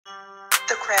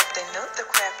the crafting nook, the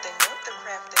crafting nook, the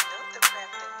crafting nook, the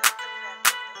crafting nook, the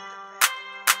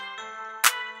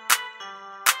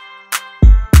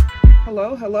crafting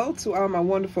nook. Hello to all my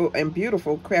wonderful and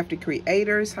beautiful crafty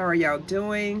creators. How are y'all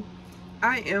doing?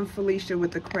 I am Felicia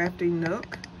with the Crafting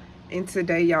Nook, and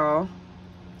today y'all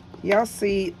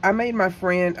see I made my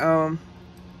friend a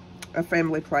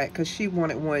family plaque because she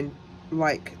wanted one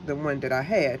like the one that I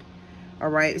had. All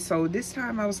right, so this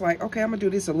time I was like, okay, I'm gonna do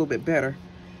this a little bit better.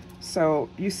 So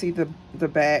you see the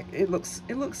back, it looks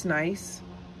nice.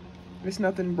 There's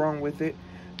nothing wrong with it,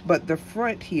 but the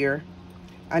front here,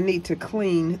 I need to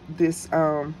clean this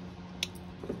the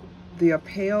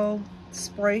Appel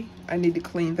spray. I need to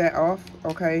clean that off,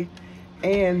 okay?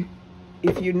 And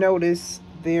if you notice,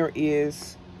 there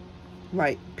is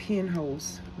like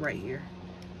pinholes right here.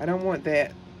 I don't want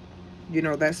that, you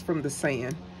know, that's from the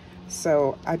sand.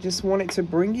 So I just wanted to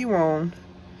bring you on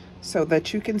so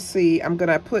that you can see. I'm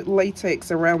gonna put latex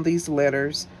around these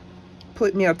letters,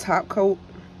 put me a top coat,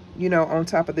 you know, on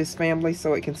top of this family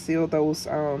so it can seal those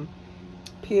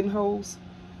pinholes.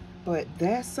 But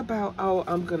that's about all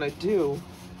I'm gonna do.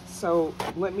 So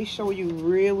let me show you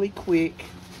really quick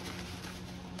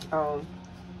how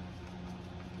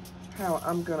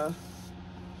I'm gonna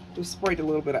just spray a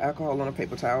little bit of alcohol on a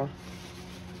paper towel.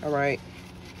 All right,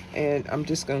 and I'm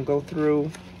just gonna go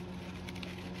through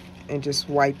and just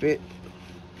wipe it,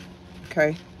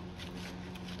 okay?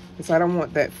 Because I don't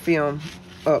want that film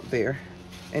up there,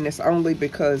 and it's only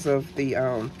because of the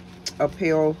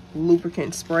Appel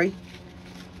lubricant spray.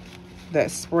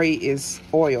 That spray is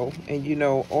oil, and you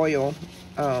know oil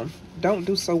don't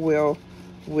do so well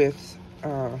with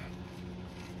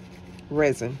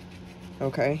resin,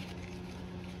 okay?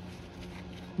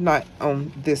 Not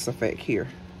on this effect here.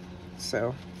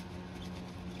 So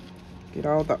get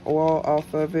all the oil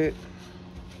off of it,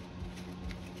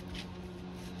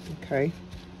 okay?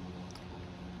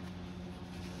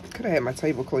 Could have had my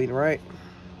table clean, right?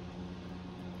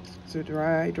 So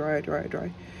dry.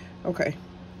 Okay,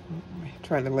 I'm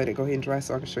trying to let it go ahead and dry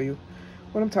so I can show you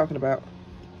what I'm talking about.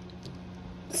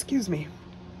 Excuse me.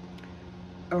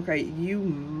 Okay, you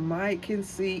might can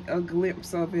see a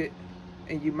glimpse of it,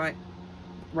 and you might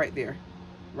right there.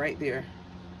 You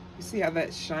see how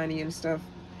that's shiny and stuff?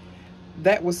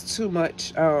 That was too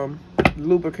much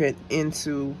lubricant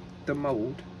into the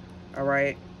mold. All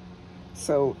right,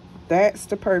 so that's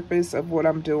the purpose of what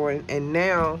I'm doing. And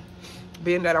now,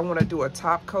 being that I want to do a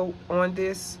top coat on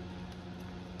this,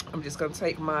 I'm just gonna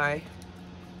take my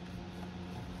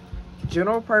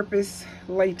general purpose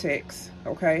latex,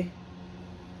 okay,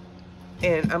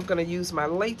 and I'm gonna use my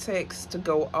latex to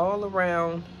go all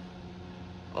around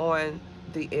on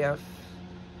the F,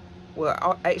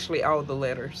 well, actually all the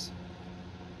letters.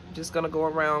 Just gonna go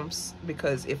around,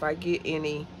 because if I get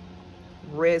any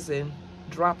resin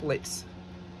droplets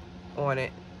on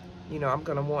it, you know, I'm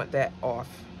gonna want that off.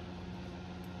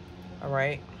 All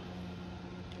right,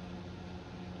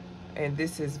 and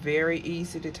this is very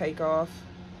easy to take off,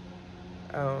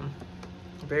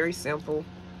 very simple.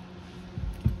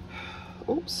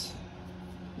 Oops,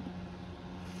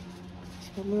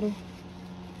 just a little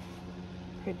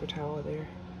paper towel there.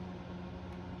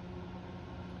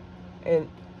 And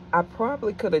I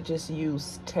probably could have just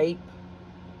used tape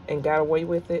and got away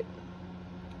with it,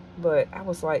 but I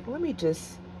was like, let me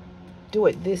just do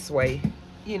it this way,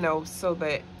 you know, so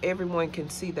that everyone can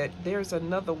see that there's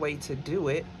another way to do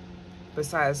it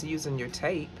besides using your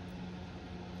tape.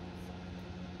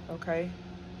 Okay,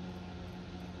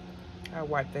 I'll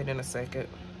wipe that in a second.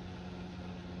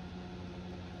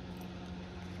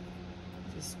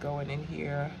 Just going in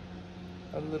here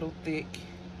a little thick.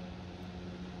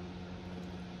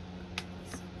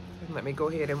 Let me go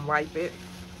ahead and wipe it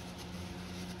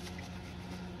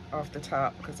off the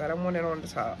top, because I don't want it on the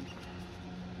top.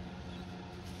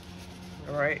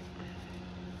 All right,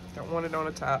 don't want it on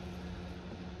the top,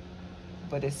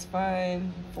 but it's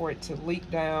fine for it to leak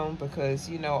down, because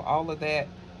you know all of that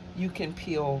you can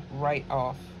peel right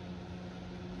off.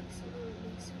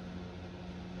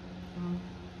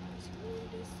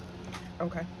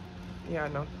 Okay, yeah, I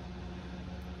know.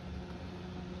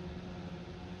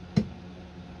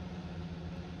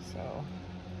 So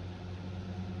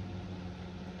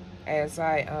as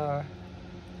I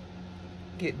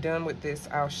get done with this,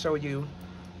 I'll show you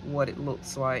what it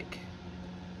looks like.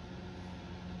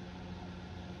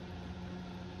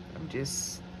 I'm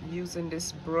just using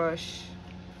this brush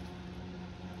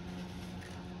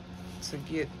to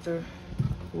get the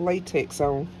latex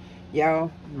on.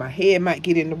 Y'all, my head might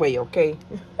get in the way, okay?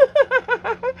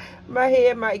 My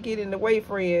head might get in the way,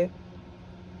 friend.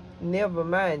 Never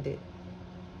mind it.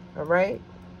 All right?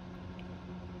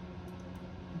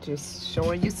 Just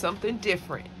showing you something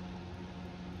different.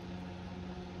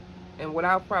 And what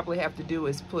I'll probably have to do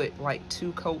is put like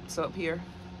 2 coats up here.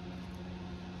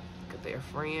 Look at there,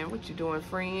 friend. What you doing,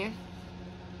 friend?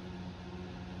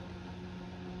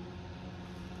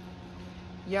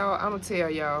 Y'all, I'm gonna tell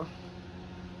y'all,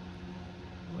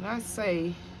 when I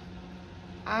say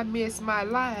I miss my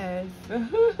life,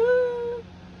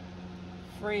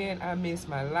 friend, I miss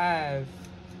my life.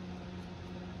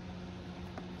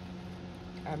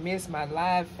 I miss my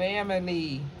live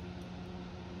family.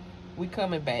 We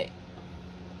coming back.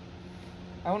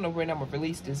 I don't know when I'm gonna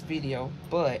release this video,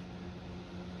 but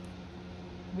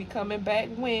we coming back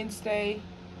Wednesday.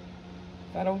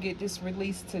 If I don't get this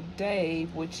released today,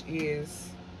 which is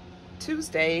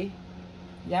Tuesday,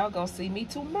 y'all gonna see me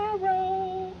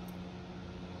tomorrow.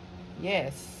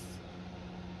 Yes.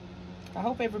 I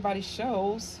hope everybody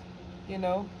shows. You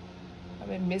know, I've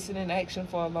been missing in action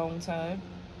for a long time.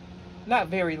 Not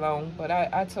very long, but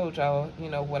I told y'all, you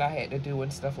know, what I had to do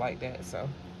and stuff like that, so.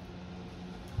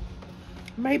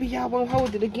 Maybe y'all won't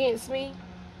hold it against me.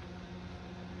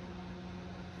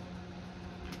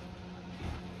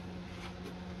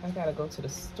 I gotta go to the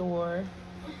store.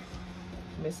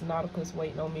 Miss Nautica's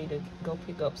waiting on me to go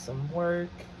pick up some work.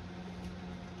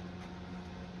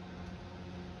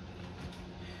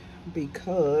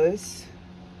 Because,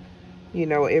 you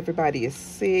know, everybody is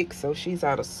sick, so she's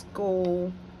out of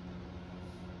school.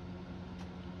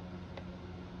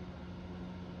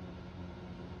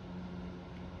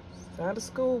 She's out of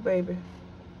school, baby.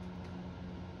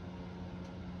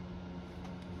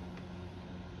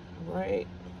 Right.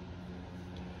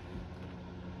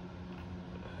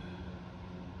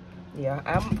 Yeah,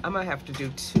 I'm gonna have to do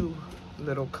 2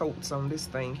 little coats on this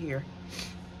thing here.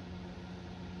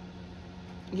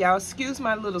 Y'all, excuse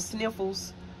my little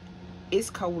sniffles. It's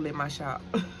cold in my shop.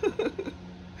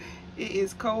 It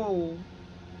is cold.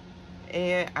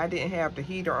 And I didn't have the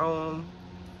heater on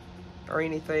or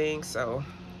anything, so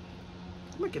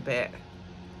look at that.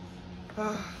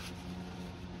 I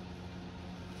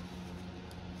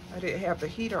didn't have the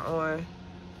heater on,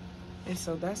 and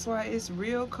so that's why it's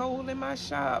real cold in my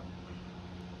shop.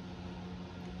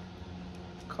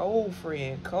 Cold,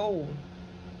 friend, cold.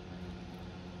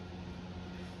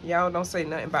 Y'all don't say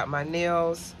nothing about my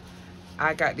nails.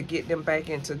 I got to get them back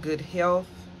into good health,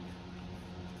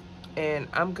 and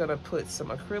I'm gonna put some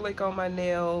acrylic on my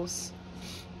nails.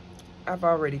 I've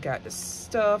already got the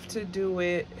stuff to do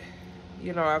it.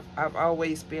 You know, I've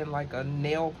always been like a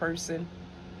nail person.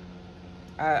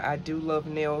 I do love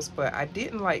nails, but I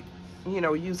didn't like, you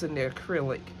know, using the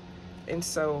acrylic. And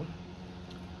so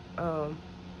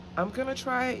I'm gonna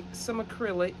try some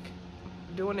acrylic,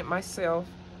 doing it myself.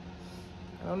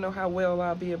 I don't know how well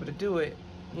I'll be able to do it,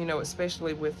 you know,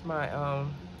 especially with my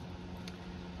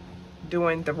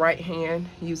doing the right hand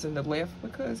using the left,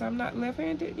 because I'm not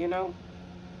left-handed, you know.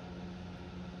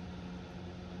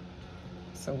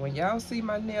 So when y'all see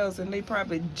my nails and they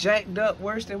probably jacked up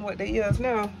worse than what they is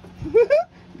now,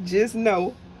 just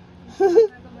know.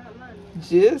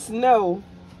 Just know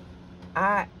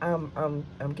I'm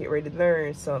getting ready to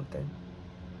learn something.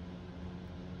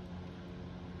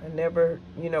 I never,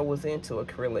 you know, was into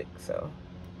acrylic, so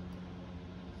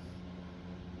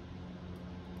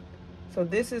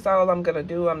this is all I'm gonna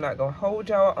do. I'm not gonna hold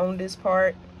y'all on this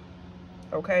part,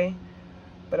 okay?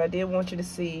 But I did want you to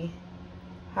see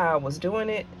how I was doing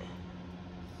it.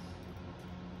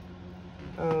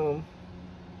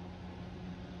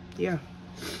 Yeah,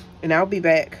 and I'll be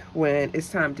back when it's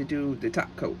time to do the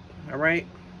top coat. All right.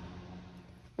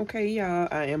 Okay, y'all,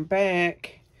 I am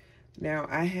back. Now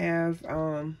I have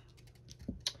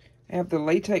the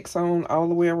latex on all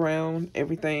the way around.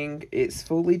 Everything is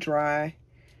fully dry.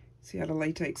 See how the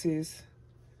latex is?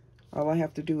 All I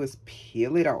have to do is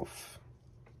peel it off.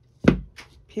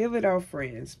 Peel it off,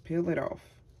 friends. Peel it off.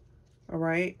 All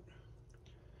right.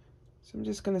 So I'm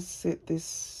just gonna set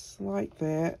this like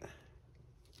that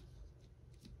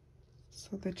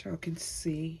so that y'all can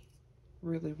see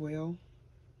really well.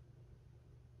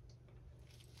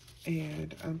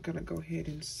 And I'm gonna go ahead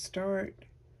and start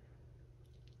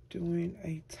doing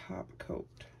a top coat.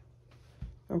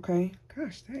 Okay.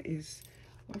 Gosh, that is,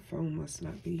 my phone must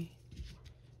not be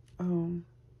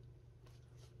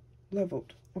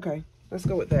leveled. Okay, let's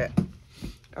go with that.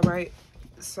 All right,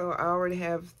 so I already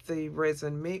have the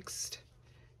resin mixed,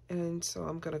 and so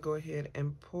I'm gonna go ahead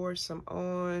and pour some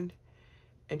on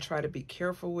and try to be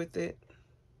careful with it.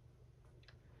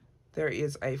 There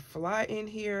is a fly in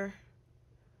here.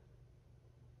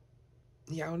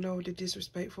 Y'all know the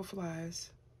disrespectful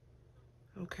flies.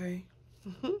 Okay.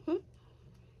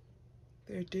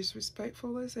 They're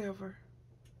disrespectful as ever.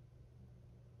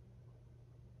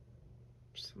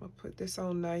 So I'm gonna put this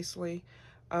on nicely.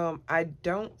 I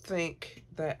don't think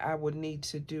that I would need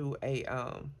to do a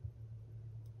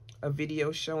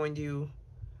video showing you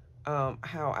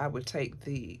how I would take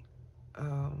the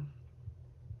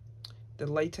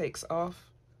latex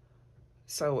off.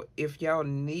 So if y'all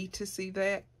need to see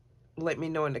that, let me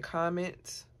know in the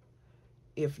comments.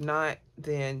 If not,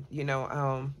 then, you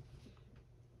know,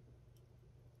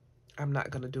 I'm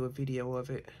not going to do a video of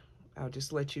it. I'll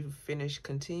just let you finish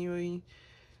continuing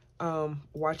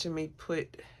watching me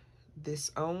put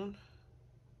this on.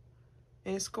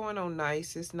 And it's going on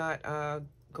nice. It's not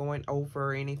going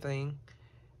over or anything.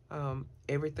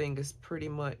 Everything is pretty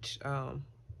much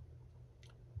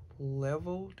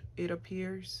leveled, it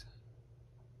appears.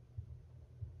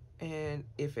 And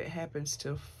if it happens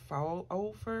to fall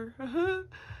over,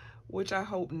 which I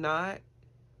hope not,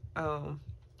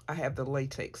 I have the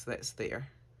latex that's there.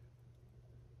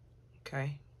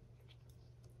 Okay.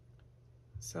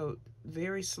 So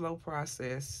very slow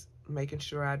process, making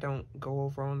sure I don't go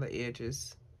over on the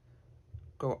edges,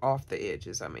 go off the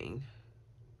edges, I mean.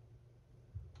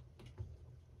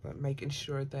 But making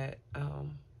sure that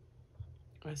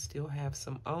I still have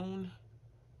some on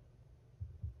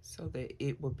so that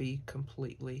it will be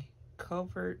completely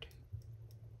covered.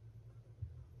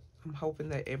 I'm hoping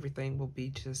that everything will be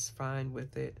just fine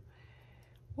with it.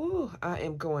 Ooh, I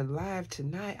am going live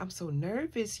tonight. I'm so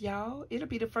nervous, y'all. It'll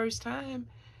be the first time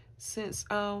since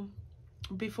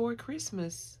before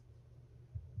Christmas.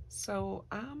 So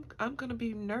I'm gonna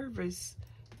be nervous.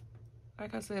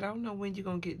 Like I said, I don't know when you're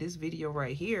gonna get this video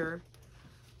right here,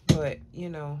 but you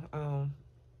know,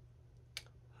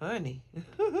 honey,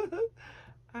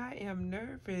 I am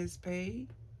nervous, babe.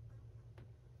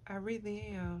 I really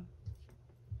am.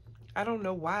 I don't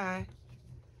know why.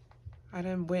 I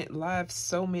done went live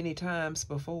so many times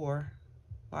before.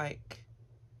 Like,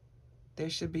 there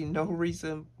should be no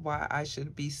reason why I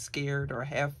should be scared or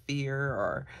have fear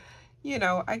or, you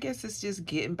know, I guess it's just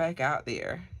getting back out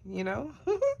there, you know?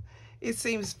 It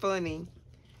seems funny.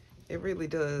 It really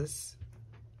does.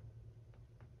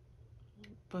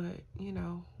 But, you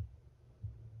know,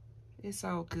 it's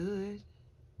all good.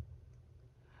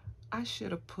 I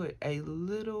should have put a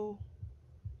little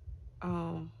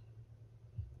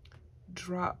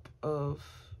drop of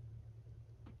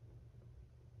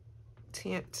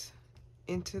tint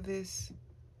into this,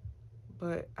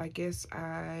 but I guess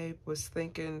I was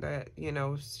thinking that, you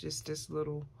know, it's just this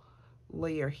little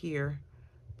layer here,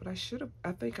 but I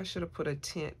think I should have put a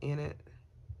tint in it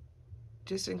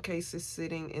just in case it's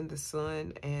sitting in the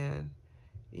sun and,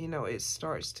 you know, it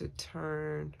starts to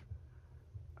turn.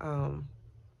 I'll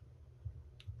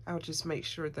just make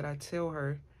sure that I tell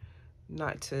her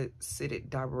not to sit it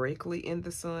directly in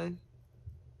the sun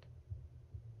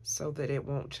so that it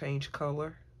won't change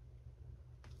color.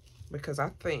 Because I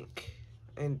think,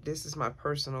 and this is my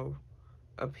personal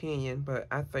opinion, but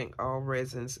I think all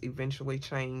resins eventually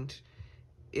change,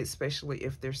 especially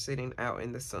if they're sitting out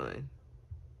in the sun.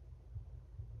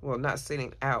 Well, not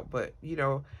sitting out, but, you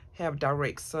know, have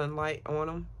direct sunlight on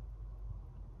them.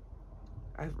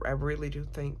 I really do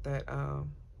think that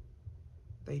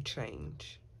they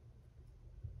change.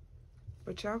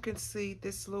 But y'all can see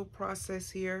this little process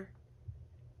here.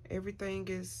 Everything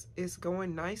is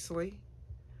going nicely.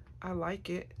 I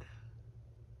like it.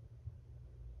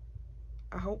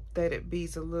 I hope that it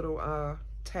be's a little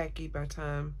tacky by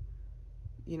time,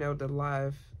 you know,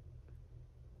 by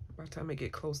time I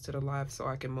get close to the live so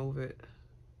I can move it.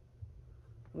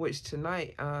 Which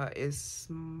tonight is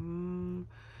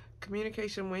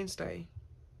Communication Wednesday.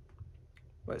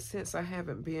 But since I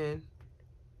haven't been,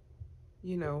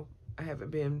 you know, I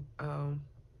haven't been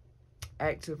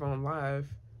active on live,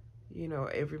 you know,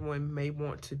 everyone may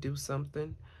want to do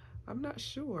something. I'm not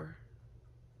sure.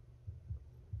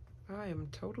 I am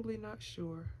totally not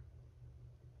sure.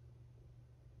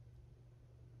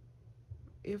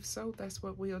 If so, that's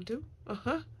what we'll do.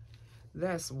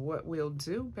 That's what we'll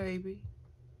do, baby.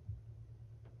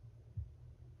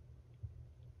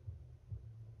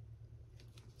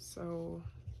 So,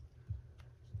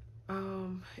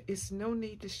 it's no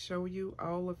need to show you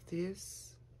all of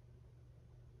this.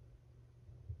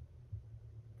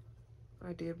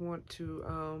 I did want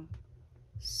to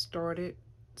start it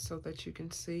so that you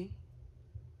can see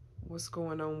what's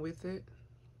going on with it.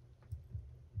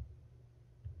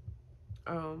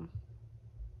 And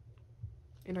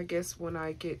I guess when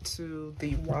I get to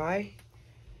the Y,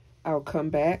 I'll come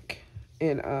back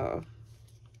and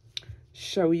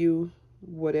show you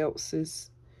what else is,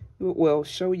 well,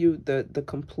 show you the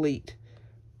complete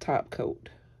top coat.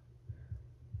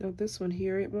 Now this one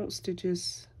here, it wants to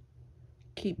just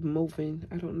keep moving.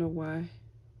 I don't know why.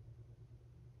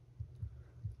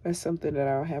 That's something that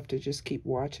I'll have to just keep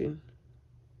watching.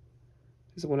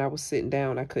 Because when I was sitting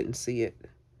down, I couldn't see it.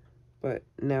 But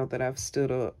now that I've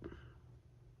stood up,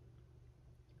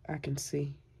 I can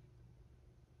see.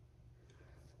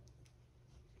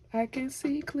 I can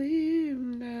see clear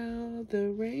now,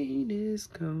 the rain is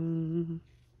gone.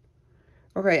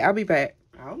 Okay, I'll be back.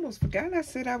 I almost forgot I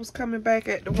said I was coming back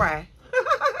at the Y.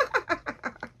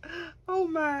 Oh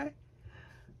my.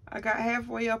 I got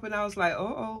halfway up and I was like,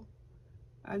 uh-oh.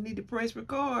 I need to press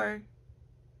record.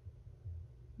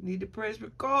 Need to press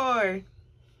record.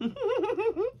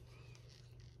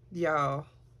 Y'all,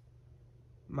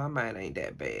 my mind ain't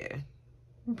that bad.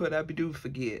 But I do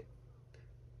forget.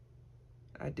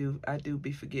 I do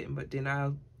be forgetting, but then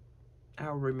I'll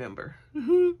remember.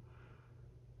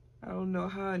 I don't know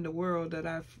how in the world that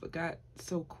I forgot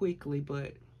so quickly,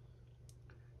 but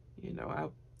you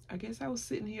know, I guess I was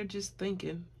sitting here just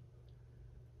thinking.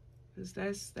 'Cause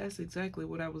that's exactly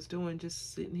what I was doing,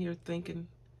 just sitting here thinking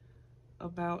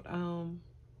about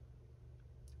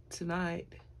tonight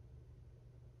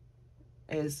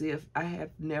as if I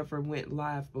have never went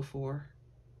live before.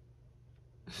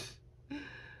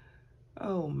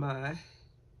 Oh my.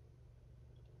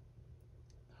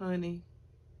 Honey,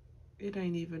 it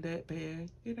ain't even that bad.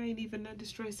 It ain't even nothing to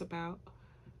stress about.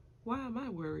 Why am I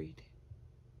worried?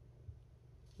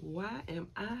 Why am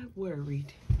I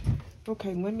worried?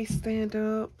 Okay, let me stand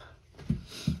up.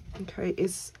 Okay,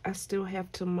 I still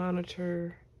have to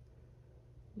monitor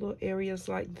little areas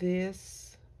like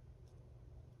this.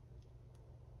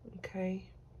 Okay.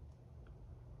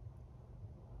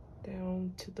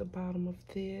 Down to the bottom of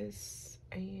this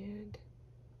and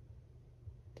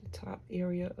the top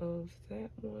area of that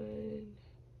one.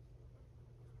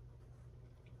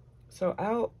 So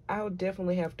I'll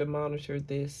definitely have to monitor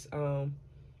this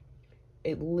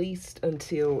at least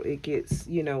until it gets,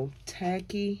 you know,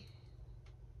 tacky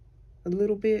a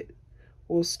little bit,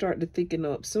 or start to thicken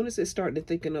up. As soon as it starts to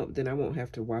thicken up, then I won't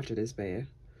have to watch it as bad.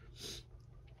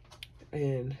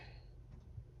 And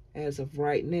as of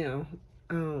right now,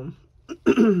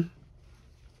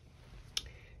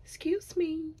 excuse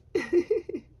me.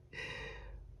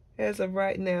 As of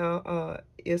right now,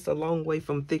 it's a long way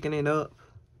from thickening up,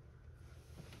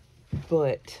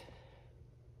 but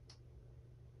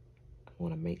I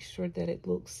want to make sure that it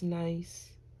looks nice.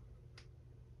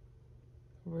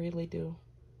 Really do.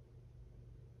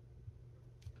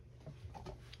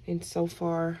 And so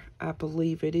far, I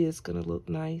believe it is gonna look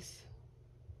nice.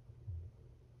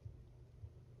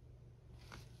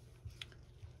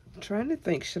 I'm trying to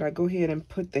think, should I go ahead and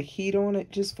put the heat on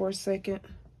it just for a second?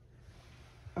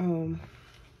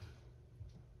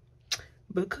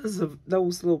 Because of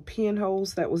those little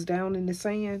pinholes that was down in the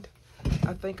sand,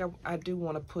 I think I do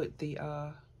want to put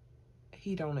the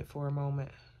heat on it for a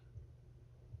moment.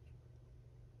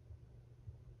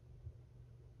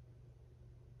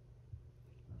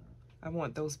 I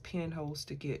want those pinholes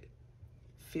to get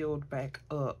filled back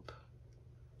up.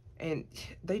 And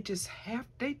they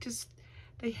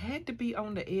had to be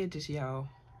on the edges, y'all.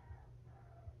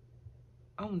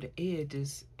 On the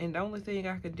edges. And the only thing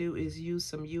I could do is use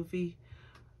some UV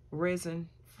resin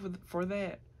for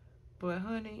that. But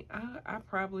honey, I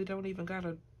probably don't even got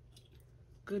a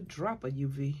good drop of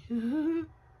UV.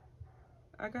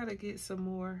 I gotta get some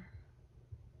more.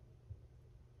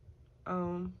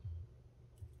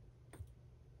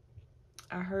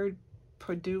 I heard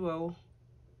Purdue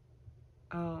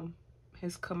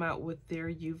has come out with their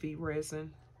UV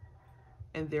resin,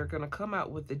 and they're gonna come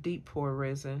out with the deep pour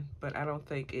resin, but I don't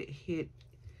think it hit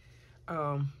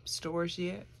stores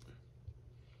yet.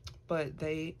 But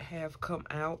they have come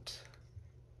out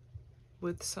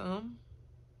with some,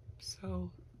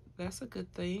 so that's a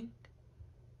good thing.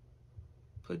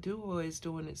 Purdue is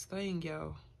doing its thing,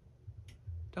 y'all.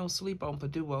 Don't sleep on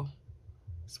Purdue.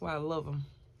 That's why I love them.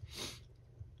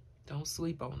 Don't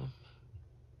sleep on them.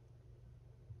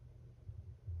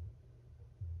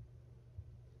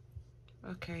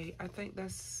 Okay, I think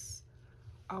that's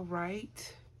all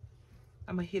right.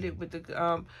 I'm gonna hit it with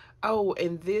the oh,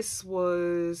 and this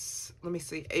was, let me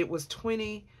see, it was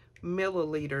 20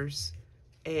 milliliters,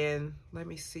 and let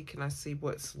me see, can I see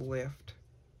what's left?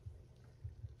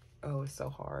 Oh, it's so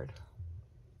hard.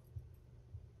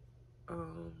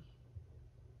 Turn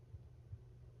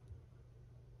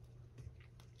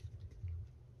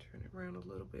it around a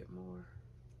little bit more.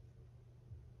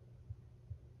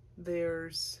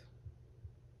 There's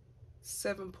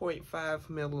 7.5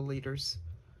 milliliters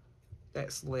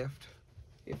that's left,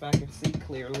 if I can see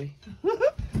clearly.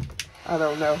 I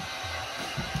don't know.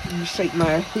 Let me shake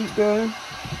my heat gun.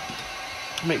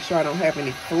 Make sure I don't have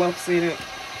any fluffs in it.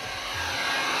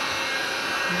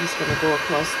 I'm just gonna go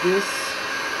across this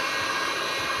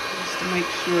just to make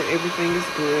sure everything is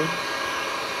good.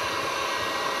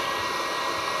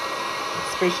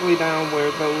 Especially down where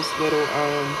those little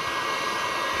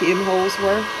pinholes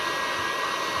were.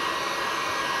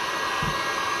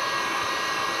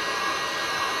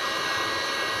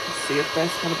 Let's see if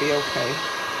that's gonna be okay.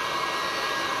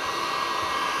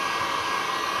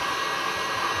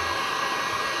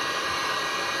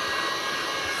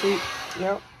 See,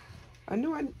 yep. I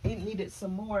knew it needed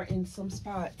some more in some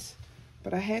spots,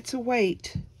 but I had to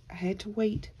wait. I had to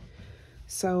wait.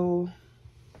 So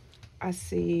I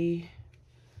see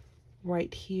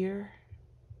right here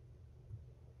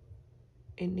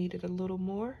it needed a little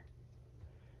more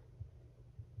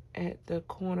at the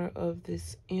corner of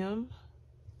this M.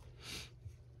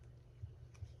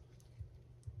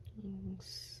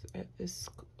 At this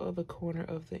other corner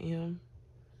of the M.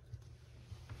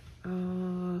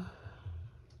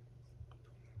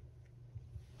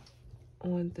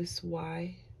 On this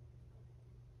Y,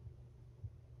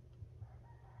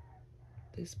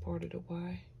 this part of the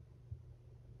Y.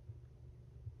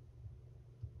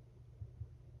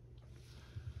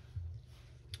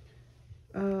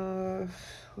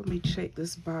 Let me check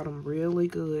this bottom really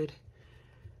good.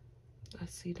 I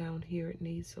see down here it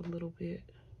needs a little bit.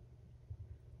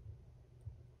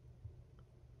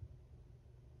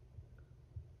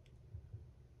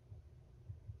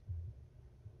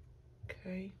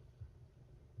 Okay.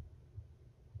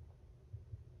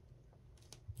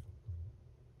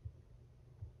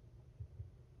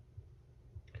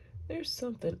 There's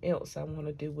something else I want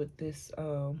to do with this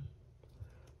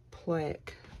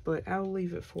plaque, but I'll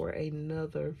leave it for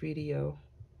another video.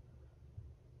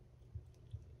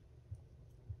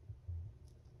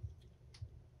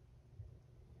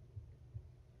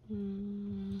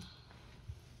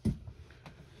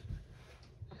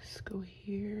 Let's go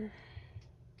here,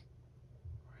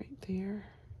 right there.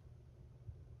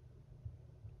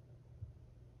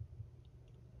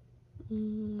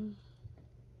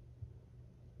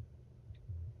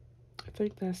 I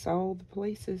think that's all the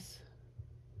places.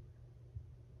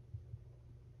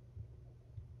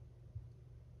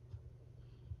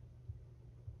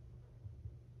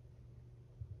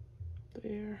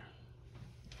 There.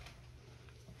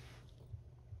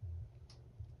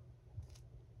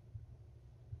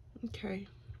 Okay.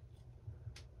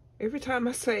 Every time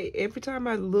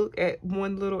I look at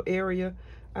one little area,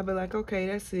 I'll be like, okay,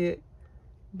 that's it.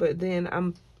 But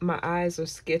then my eyes are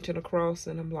sketching across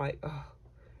and I'm like, oh,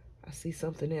 I see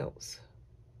something else.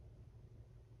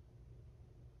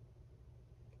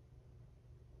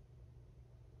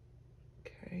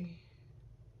 Okay.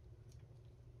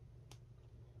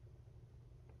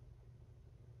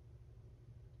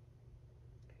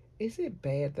 Is it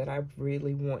bad that I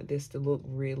really want this to look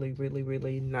really, really,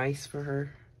 really nice for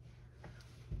her?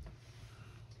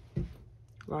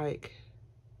 Like,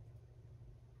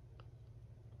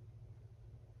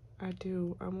 I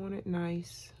do. I want it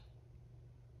nice.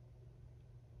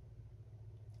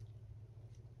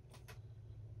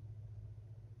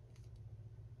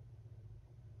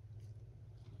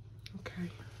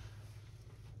 Okay.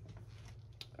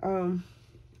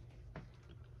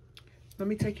 Let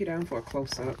me take you down for a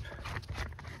close-up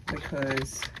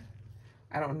because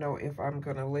I don't know if I'm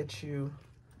gonna let you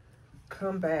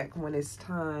come back when it's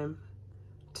time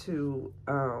to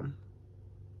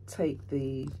take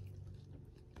the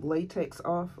latex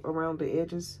off around the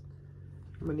edges.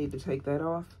 I'm gonna need to take that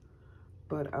off.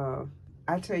 But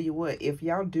I tell you what, if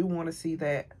y'all do want to see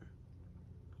that,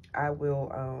 I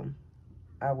will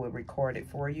record it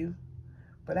for you.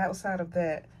 But outside of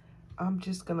that, I'm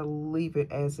just gonna leave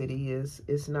it as it is.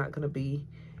 It's not gonna be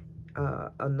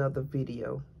another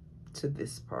video to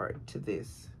this part, to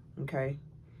this, okay?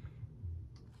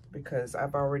 Because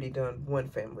I've already done one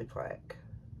family plaque.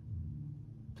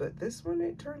 But this one,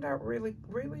 it turned out really,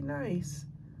 really nice.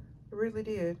 It really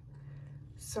did.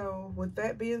 So with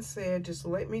that being said, just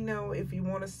let me know if you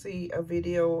want to see a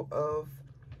video of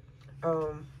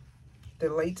the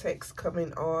latex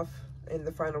coming off in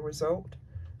the final result.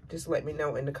 Just let me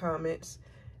know in the comments.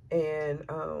 And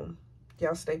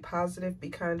y'all stay positive, be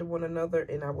kind to one another,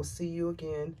 and I will see you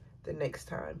again the next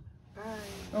time. Bye.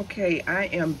 Okay, I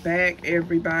am back,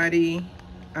 everybody.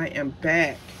 I am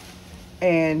back.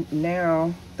 And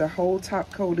now the whole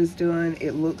top coat is done.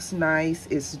 It looks nice.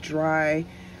 It's dry.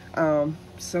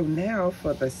 So now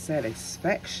for the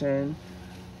satisfaction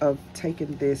of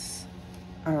taking this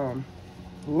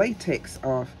latex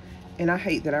off. And I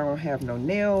hate that I don't have no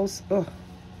nails. Ugh,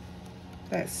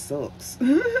 that sucks.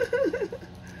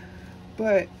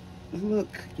 But look,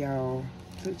 y'all.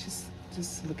 So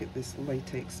just look at this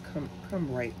latex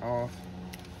come right off.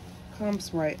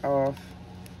 comes right off.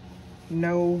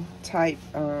 No type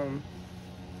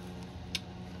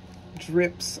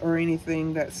drips or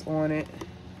anything that's on it.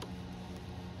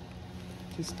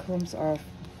 Just comes off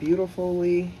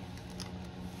beautifully.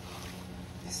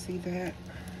 You see that?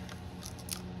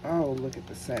 Oh, look at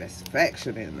the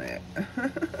satisfaction in that.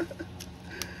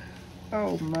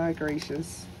 Oh my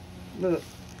gracious. Look,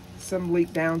 some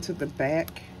leak down to the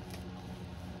back.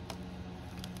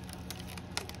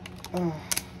 Oh,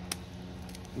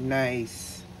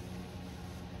 nice.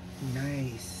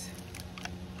 Nice.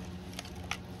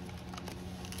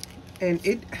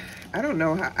 And I don't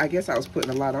know how, I guess I was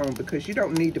putting a lot on because you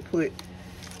don't need to put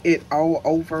it all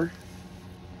over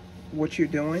what you're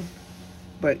doing.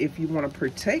 But if you want to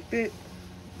protect it,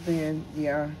 then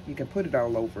yeah, you can put it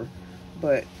all over.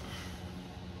 But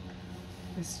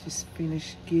let's just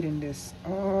finish getting this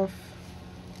off.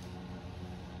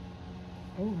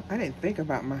 Oh, I didn't think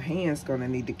about my hands gonna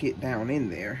need to get down in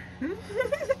there.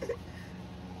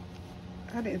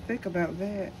 I didn't think about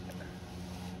that.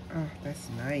 Oh, that's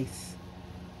nice.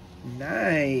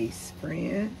 Nice,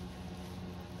 friend.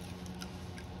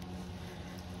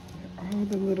 Get all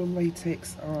the little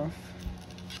latex off.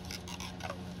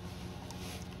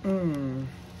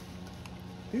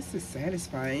 This is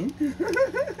satisfying.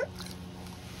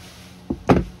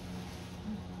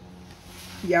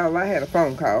 Y'all, I had a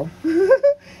phone call.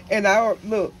 And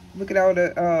look at all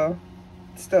the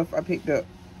stuff I picked up.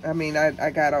 I mean, I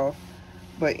got off.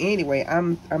 But anyway,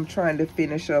 I'm trying to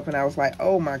finish up, and I was like,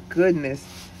 oh my goodness.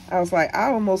 I was like,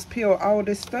 I almost peeled all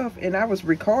this stuff, and I was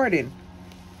recording.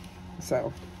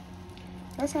 So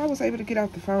that's how I was able to get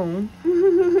off the phone.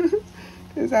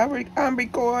 Because I'm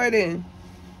recording.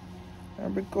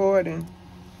 I'm recording.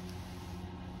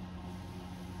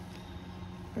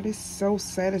 But it's so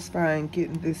satisfying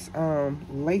getting this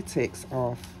latex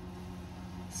off.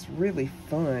 It's really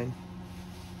fun.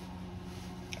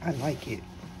 I like it.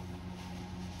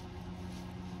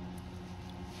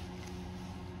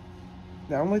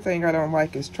 The only thing I don't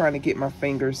like is trying to get my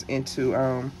fingers into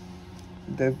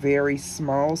the very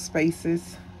small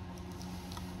spaces.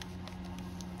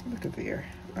 Look at there.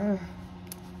 Oh,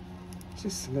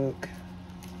 just look.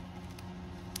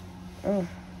 Oh,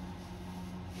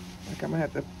 like I'm gonna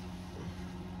have to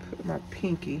put my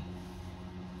pinky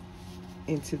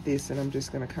into this, and I'm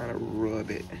just gonna kind of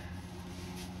rub it.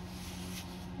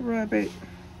 Rub it.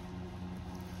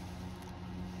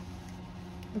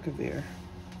 Look at there.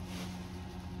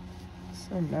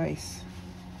 So nice.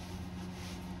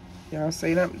 Y'all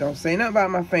say nothing. Don't say nothing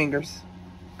about my fingers,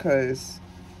 cause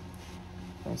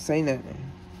don't say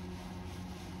nothing.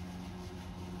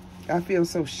 I feel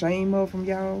so shame of them,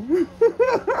 y'all.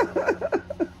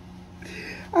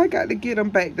 I got to get them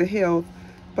back to health,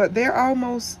 but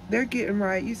they're getting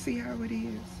right. You see how it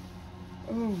is?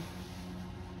 Oh,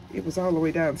 it was all the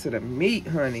way down to the meat,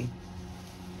 honey.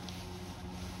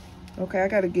 Okay, I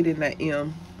got to get in that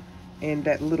M and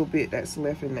that little bit that's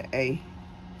left in the A.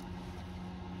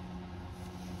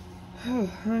 Oh,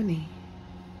 honey.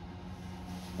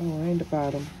 Oh, and the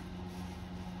bottom.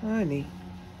 Honey.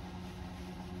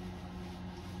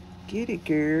 Get it,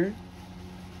 girl.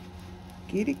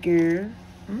 Get it, girl.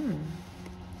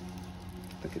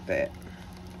 Look at that.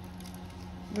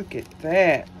 Look at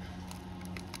that.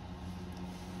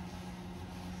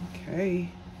 Okay.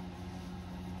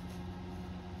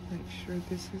 Make sure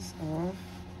this is off.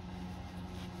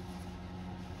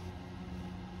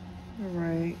 All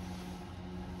right.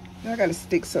 Now I gotta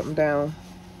stick something down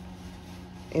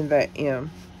in that M.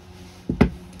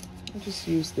 I'll just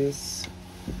use this.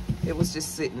 It was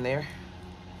just sitting there.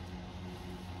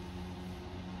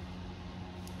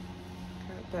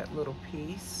 Got that little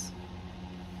piece.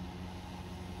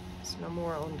 There's no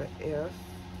more on the F.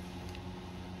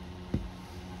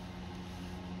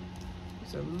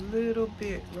 There's a little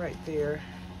bit right there.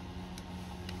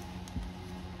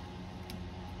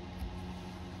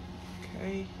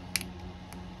 Okay.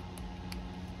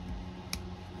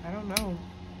 I don't know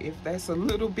if that's a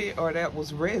little bit or that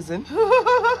was resin.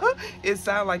 It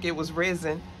sounded like it was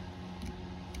resin.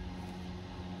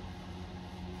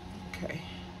 Okay.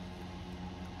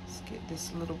 Let's get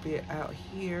this little bit out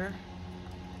here.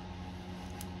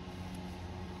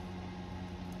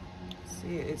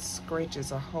 See, it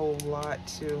scratches a whole lot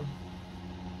too.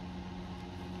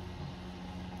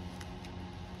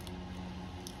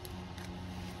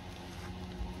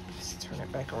 Just turn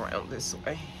it back around this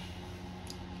way.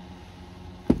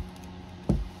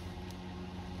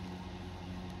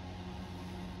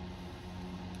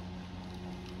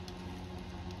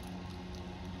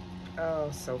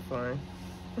 Oh, so fun.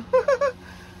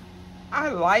 I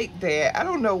like that. I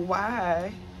don't know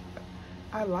why.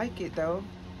 I like it though.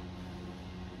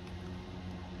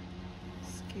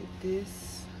 Let's get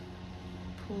this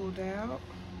pulled out.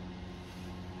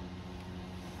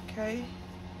 Okay.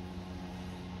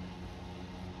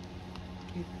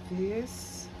 Get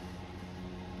this.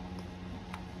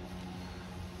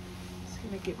 Just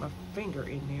gonna get my finger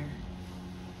in there.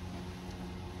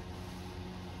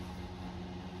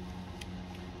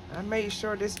 I made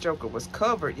sure this joker was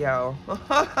covered, y'all.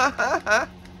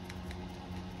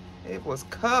 It was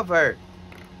covered.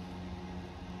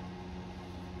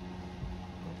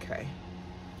 Okay.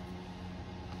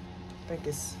 I think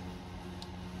it's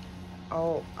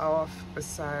all off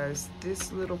besides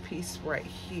this little piece right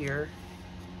here.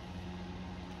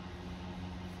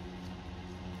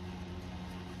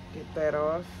 Get that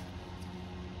off.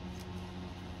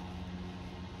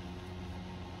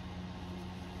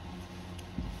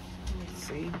 Let's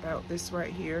see about this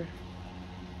right here.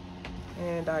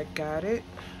 And I got it.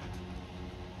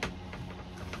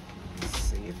 Let's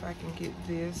see if I can get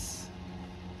this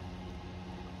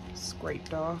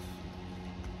scraped off.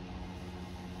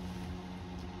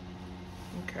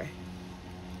 Okay.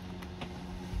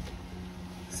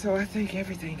 So I think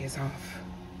everything is off.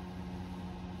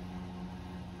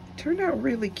 Turned out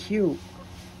really cute.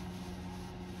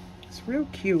 It's real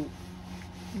cute.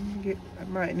 I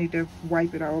might need to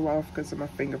wipe it all off because of my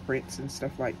fingerprints and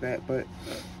stuff like that, but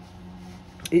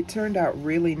it turned out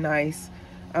really nice.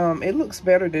 It looks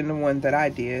better than the one that I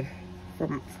did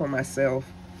for myself.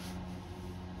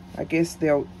 I guess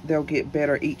they'll get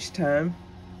better each time.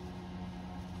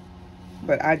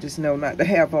 But I just know not to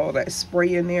have all that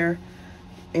spray in there,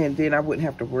 and then I wouldn't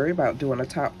have to worry about doing a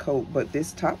top coat. But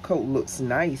this top coat looks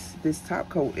nice. This top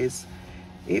coat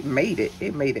it made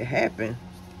it happen.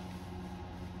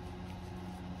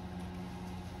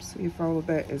 See if all of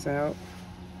that is out,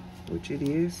 which it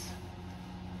is.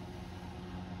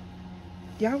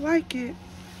 Y'all like it?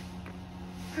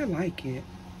 I like it.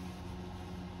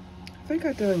 I think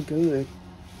I done good.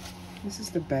 This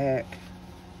is the back.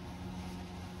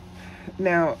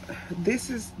 Now this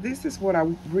is what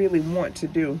I really want to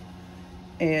do,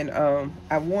 and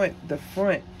I want the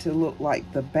front to look like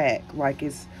the back, like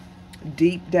it's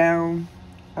deep down,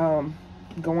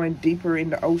 going deeper in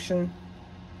the ocean,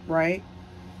 right?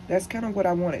 That's kind of what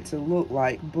I want it to look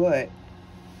like. But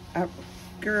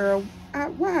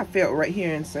why I felt right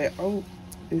here and said, oh,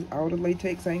 all the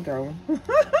latex ain't gone.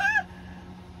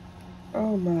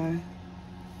 Oh my.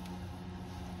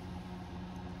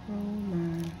 Oh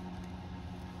my.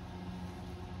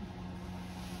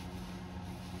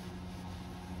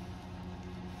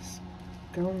 It's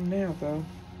gone now though.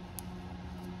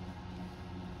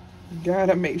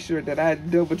 Gotta make sure that I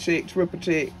double check, triple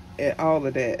check, and all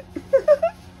of that.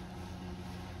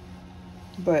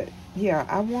 But yeah,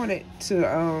 I want it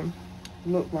to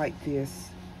look like this,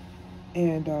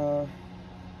 and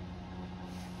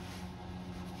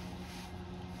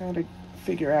how to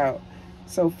figure out.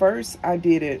 So first I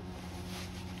did it.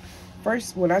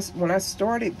 First, when I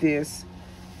started this,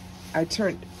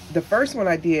 the first one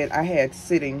I did, I had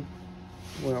sitting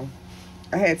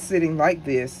like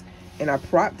this, and I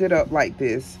propped it up like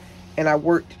this, and I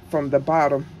worked from the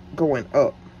bottom going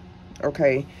up,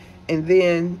 okay? And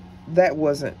then that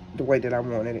wasn't the way that I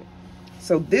wanted it.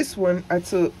 So this one I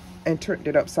took and turned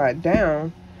it upside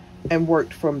down and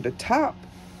worked from the top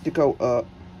to go up.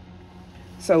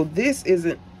 So this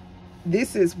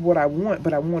is what I want,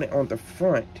 but I want it on the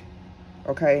front,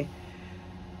 okay?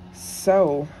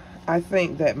 So I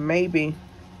think that maybe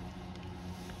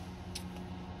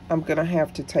I'm gonna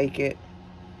have to take it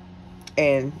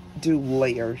and do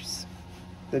layers.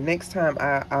 The next time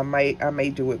I may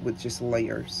do it with just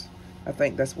layers. I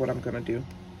think that's what I'm gonna do.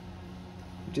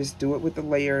 Just do it with the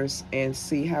layers and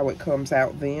see how it comes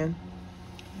out then.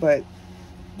 But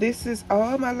this is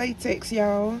all my latex,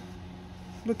 y'all.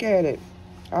 Look at it.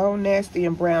 All nasty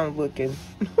and brown looking.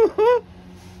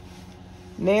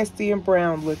 Nasty and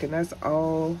brown looking. That's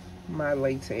all my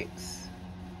latex.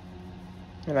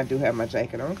 And I do have my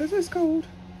jacket on because it's cold.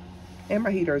 And my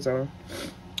heater's on.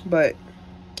 But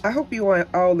I hope you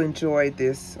all enjoyed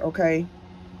this, okay?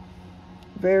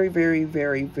 Very, very,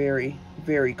 very, very,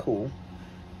 very cool.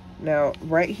 Now,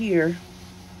 right here,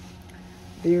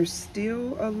 there's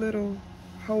still a little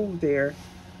hole there,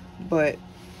 but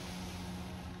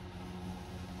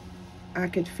I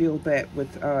could fill that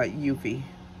with UV.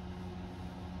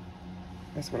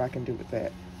 That's what I can do with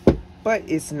that. But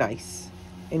it's nice,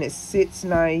 and it sits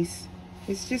nice.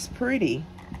 It's just pretty.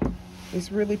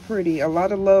 It's really pretty. A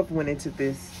lot of love went into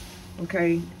this,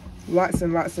 okay? Lots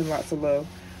and lots and lots of love.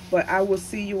 But I will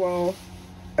see you all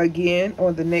again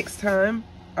on the next time,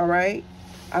 all right?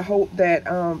 I hope that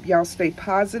y'all stay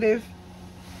positive.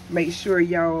 Make sure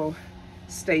y'all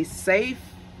stay safe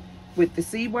with the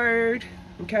C word,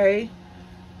 okay?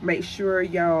 Make sure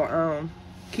y'all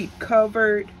keep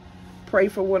covered. Pray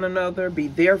for one another. Be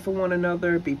there for one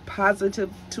another. Be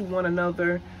positive to one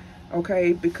another,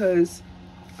 okay? Because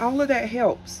all of that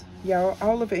helps, y'all.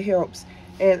 All of it helps.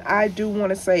 And I do want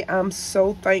to say I'm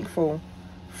so thankful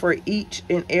for each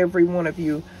and every one of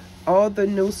you. All the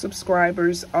new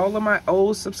subscribers, all of my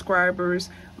old subscribers,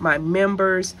 my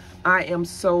members. I am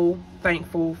so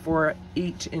thankful for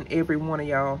each and every one of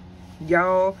y'all.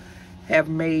 Y'all have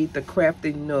made the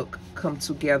Crafting Nook come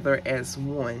together as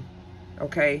one,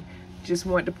 okay? Just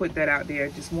wanted to put that out there.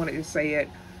 Just wanted to say it.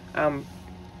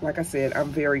 Like I said, I'm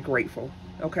very grateful,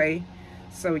 okay?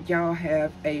 So y'all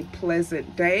have a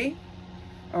pleasant day,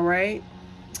 all right?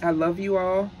 I love you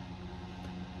all,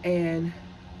 and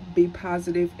be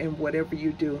positive in whatever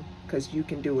you do, because you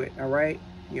can do it, all right?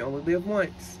 You only live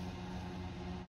once.